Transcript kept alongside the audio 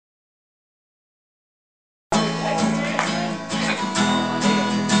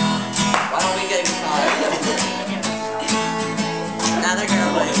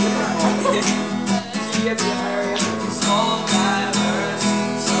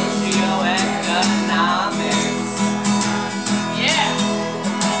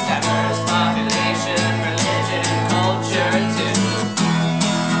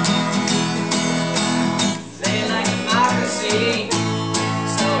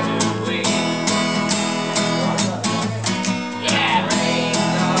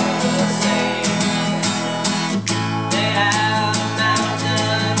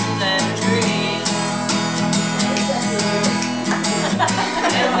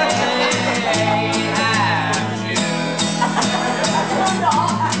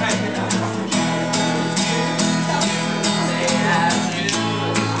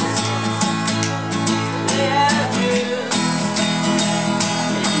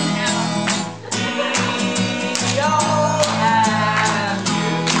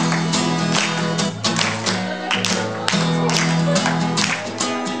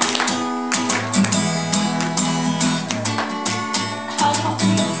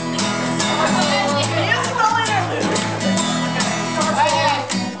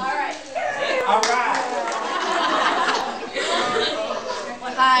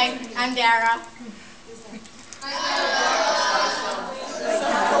Hi, I'm Dara.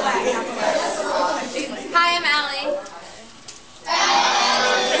 Hi, I'm Allie.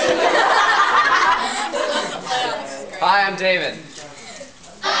 Hi, I'm David.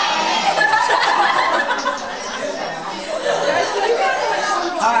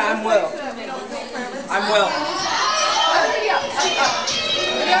 Hi, I'm Will. I'm Will.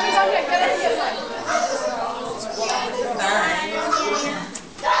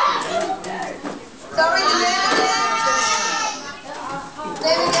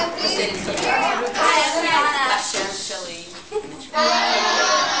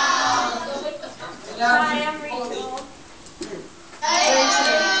 Hi, I'm Rachel.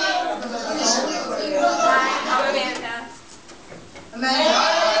 Hi, I'm Amanda.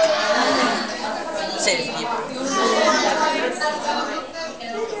 Say it in Hebrew.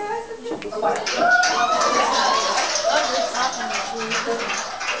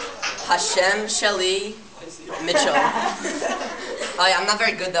 Hashem Shali Mitchell. Oh yeah, I'm not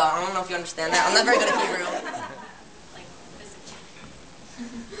very good though. I don't know if you understand that. I'm not very good at Hebrew.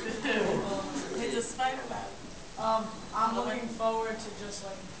 I'm looking forward to just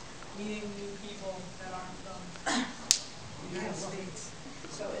like meeting new people that aren't from the United States.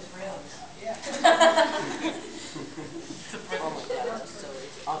 So Israelis. Yeah. Oh my god, that's so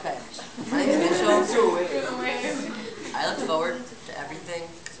weird. Okay, my name is Mitchell. I look forward to everything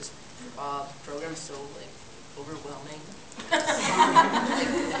because this program is so like overwhelming. Like,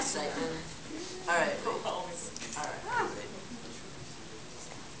 excitement. All right.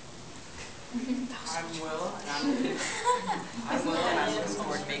 I'm Will, and I'm looking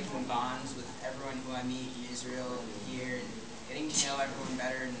forward to making bonds with everyone who I meet in Israel and here, and getting to know everyone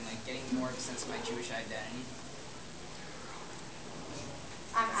better, and like getting more of a sense of my Jewish identity.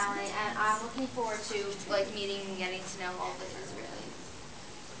 I'm Allie, and I'm looking forward to like meeting and getting to know all the Israelis.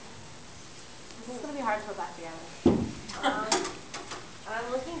 This is gonna be hard to put back together. I'm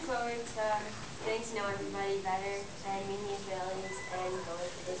looking forward to getting to know everybody better and meeting Israelis and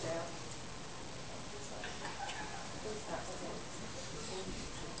going to Israel.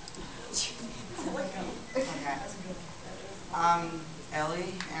 Okay. I'm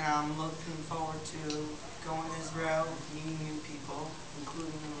Ellie, and I'm looking forward to going to Israel, meeting new people,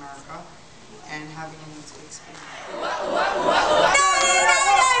 including America, and having an experience.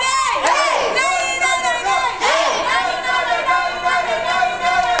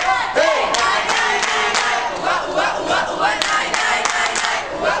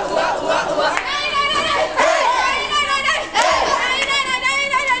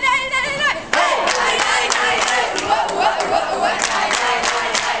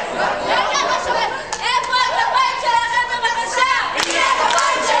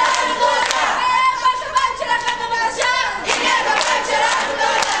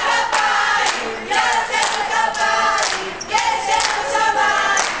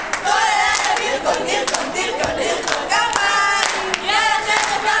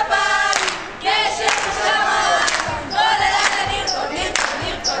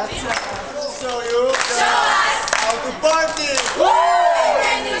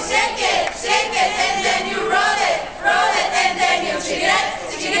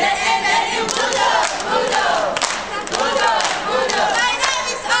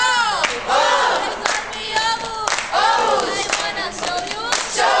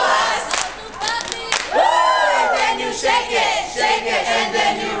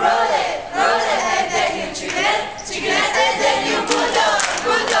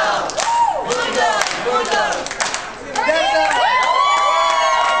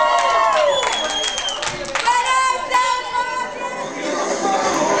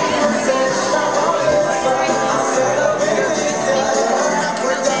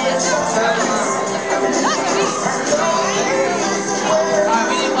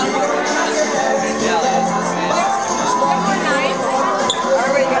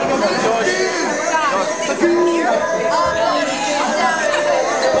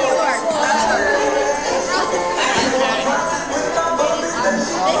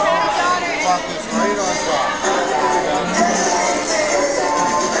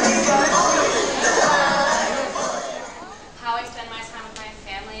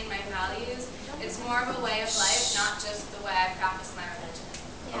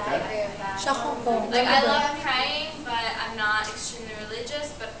 Like, I love praying, but I'm not extremely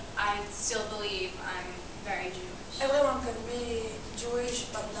religious, but I still believe I'm very Jewish. Everyone can be Jewish,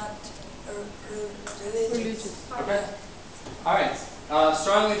 but not religious. Okay. All right.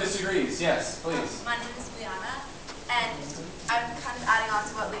 Strongly disagrees. Yes, please. My name is Liana, and I'm kind of adding on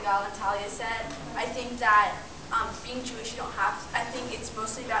to what Ligal and Talia said. I think that being Jewish, you don't have to, I think it's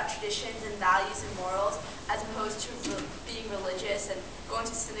mostly about traditions and values and morals, as opposed to being religious and going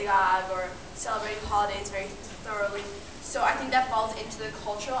to synagogue or celebrating holidays very thoroughly. So I think that falls into the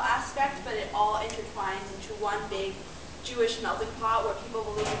cultural aspect, but it all intertwines into one big Jewish melting pot where people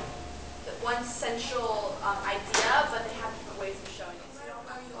believe that one central idea, but they have different ways of showing it. No matter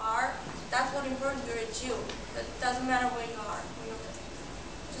where you are, that's what's important. You're a Jew. It doesn't matter where you are.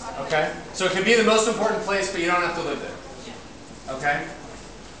 Okay. So it can be the most important place, but you don't have to live there. Okay.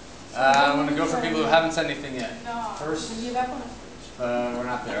 I'm going to go for people who haven't said anything yet. First. We're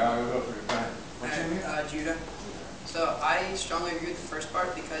not there. I'll go for it. Go ahead. What's your name? Judah. So I strongly agree with the first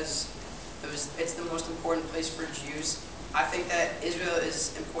part because it's the most important place for Jews. I think that Israel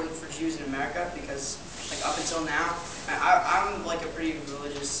is important for Jews in America because, like, up until now, I'm like a pretty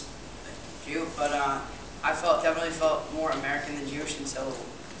religious Jew, but I definitely felt more American than Jewish until,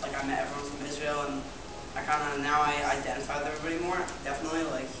 like, I met everyone from Israel, and now I identify with everybody more. Definitely,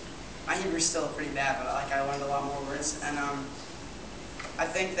 like, my Hebrew's still pretty bad, but like I learned a lot more words, and I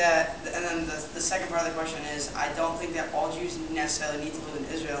think that, and then the second part of the question is, I don't think that all Jews necessarily need to live in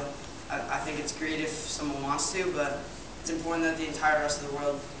Israel. I think it's great if someone wants to, but it's important that the entire rest of the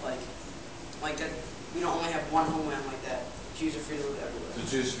world, like that, we don't only have one homeland like that. Jews are free to live everywhere. The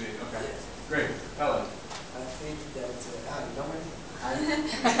Jews free. Okay. Yeah. Great. Helen. I think that you know me?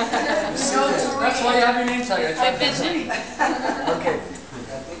 That's why you have your name tag. Okay.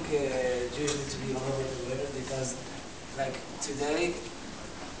 I think Jews need to be all over the world because, like, today,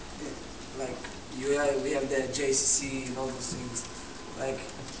 like, we have the JCC and all those things. Like,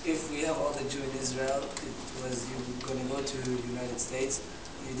 if we have all the Jews in Israel, it was you gonna go to the United States.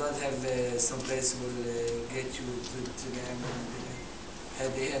 You don't have some place who will get you to them,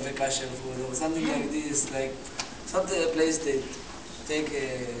 and they have a Gesher food or something like this. Like, it's not the place they take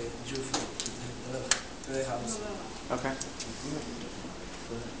a Jew food to the house. Okay.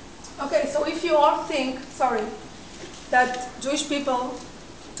 Okay, so if you all think, that Jewish people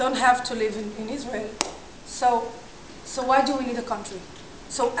don't have to live in Israel, so why do we need a country?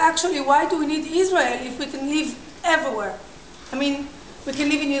 So actually, why do we need Israel if we can live everywhere? I mean, we can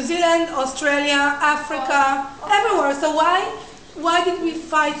live in New Zealand, Australia, Africa, everywhere. So why did we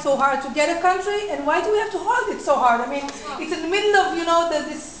fight so hard to get a country, and why do we have to hold it so hard? I mean, it's in the middle of,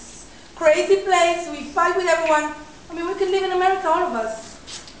 this crazy place. We fight with everyone. I mean, we can live in America, all of us.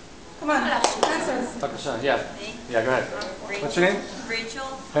 Come on, answers. Yeah. Yeah, go ahead. What's your name? Rachel.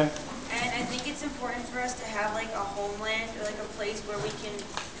 Okay. And I think it's important for us to have like a homeland or like a place where we can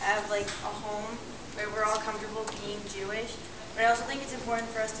have like a home where we're all comfortable being Jewish. But I also think it's important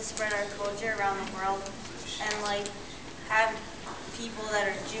for us to spread our culture around the world and like have people that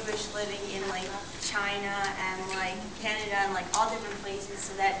are Jewish living in like China and like Canada and like all different places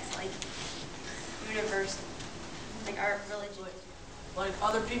so that it's like universal, like our religion. Like,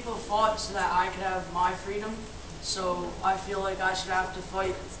 other people fought so that I could have my freedom, so I feel like I should have to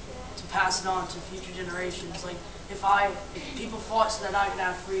fight to pass it on to future generations. Like, if people fought so that I could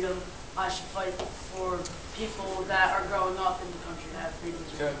have freedom, I should fight for people that are growing up in the country to have freedom.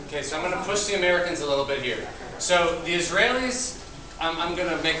 Okay, so I'm going to push the Americans a little bit here. So the Israelis, I'm going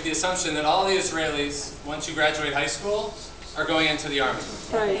to make the assumption that all the Israelis, once you graduate high school, are going into the army.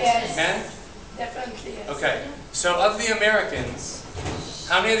 Right. Yes. Okay? Definitely, yes. Okay, so of the Americans,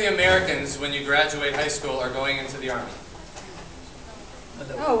 how many of the Americans, when you graduate high school, are going into the army?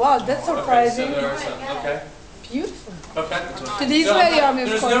 Oh, wow, that's surprising. Okay, so there are some. Okay. Beautiful. Okay. To the Israeli army, of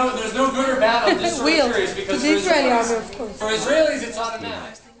there's course. There's no good or bad. I'm just sort of curious because to the Israeli Israelis, army, of course. for Israelis, it's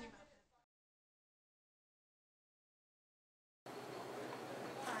automatic.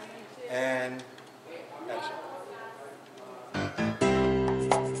 And action.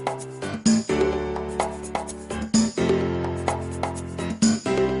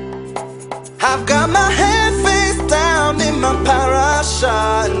 I've got my head face down in my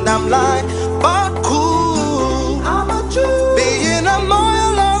parasha, and I'm like, Baku, I'm a Jew. Being a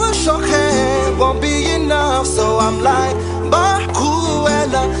moil or a shocking won't be enough, so I'm like, Baku,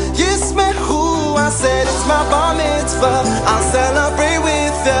 Ella, Yismehu. I said it's my bar mitzvah, I'll celebrate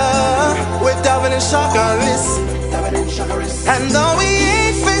with ya, with Davin and Shakaris. And though we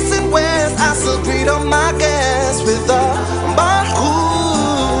ain't facing west, I still greet on my guests with the Baku.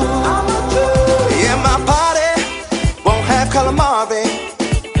 Calamari,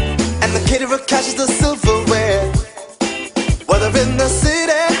 and the caterer catches the silverware. Whether in the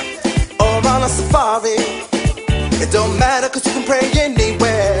city or on a safari, it don't matter cause you can pray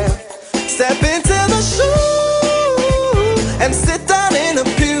anywhere. Step into the shoe and sit down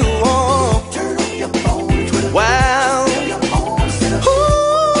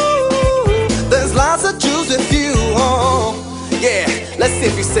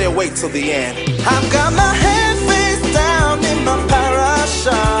wait till the end. I've got my head face down in my parasha,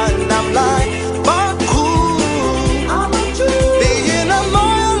 and I'm like, Baku, being a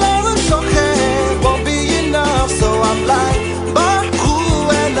moil or a shocking won't be enough, so I'm like, Baku,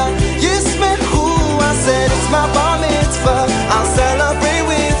 and Yismehu, I said it's my bar mitzvah, I'll celebrate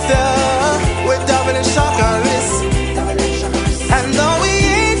with ya, with David and Shakaris. And though we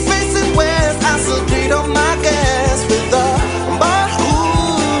ain't facing west, I still greet on my guests with the Bahu.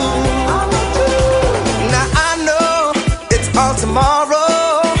 Now I know it's all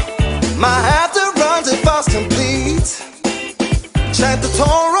tomorrow, might have to run to fast complete. Chant the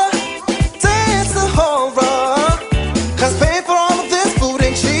Torah, dance the horror, cause paying for all of this food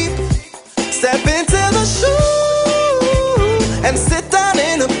ain't cheap. Step into the shoe and sit down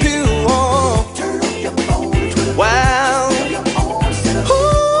in a pew. Wow,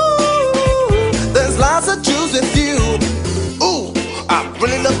 ooh, there's lots of Jews with you. Ooh, I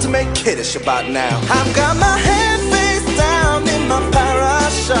really love to make kiddush about now. I've got my head face down in my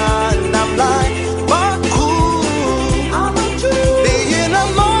parasha, and I'm like, Baku, being a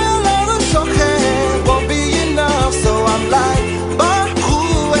moil or a shocking won't be enough, so I'm like, Baku,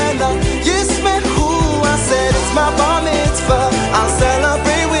 and Yismehu, I said it's my bar mitzvah, I'll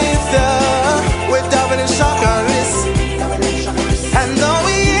celebrate with ya, with David and Shakaris. And though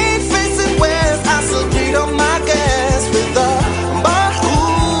we ain't facing west, I still greet on my guests with the Bahu.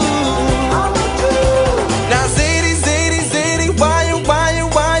 Now Zadie, Zadie, Zadie,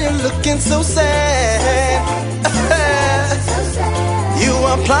 why you looking so sad? You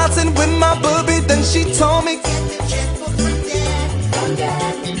are plotting with my booby, then she told me,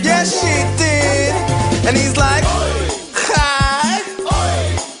 yes she did. And he's like,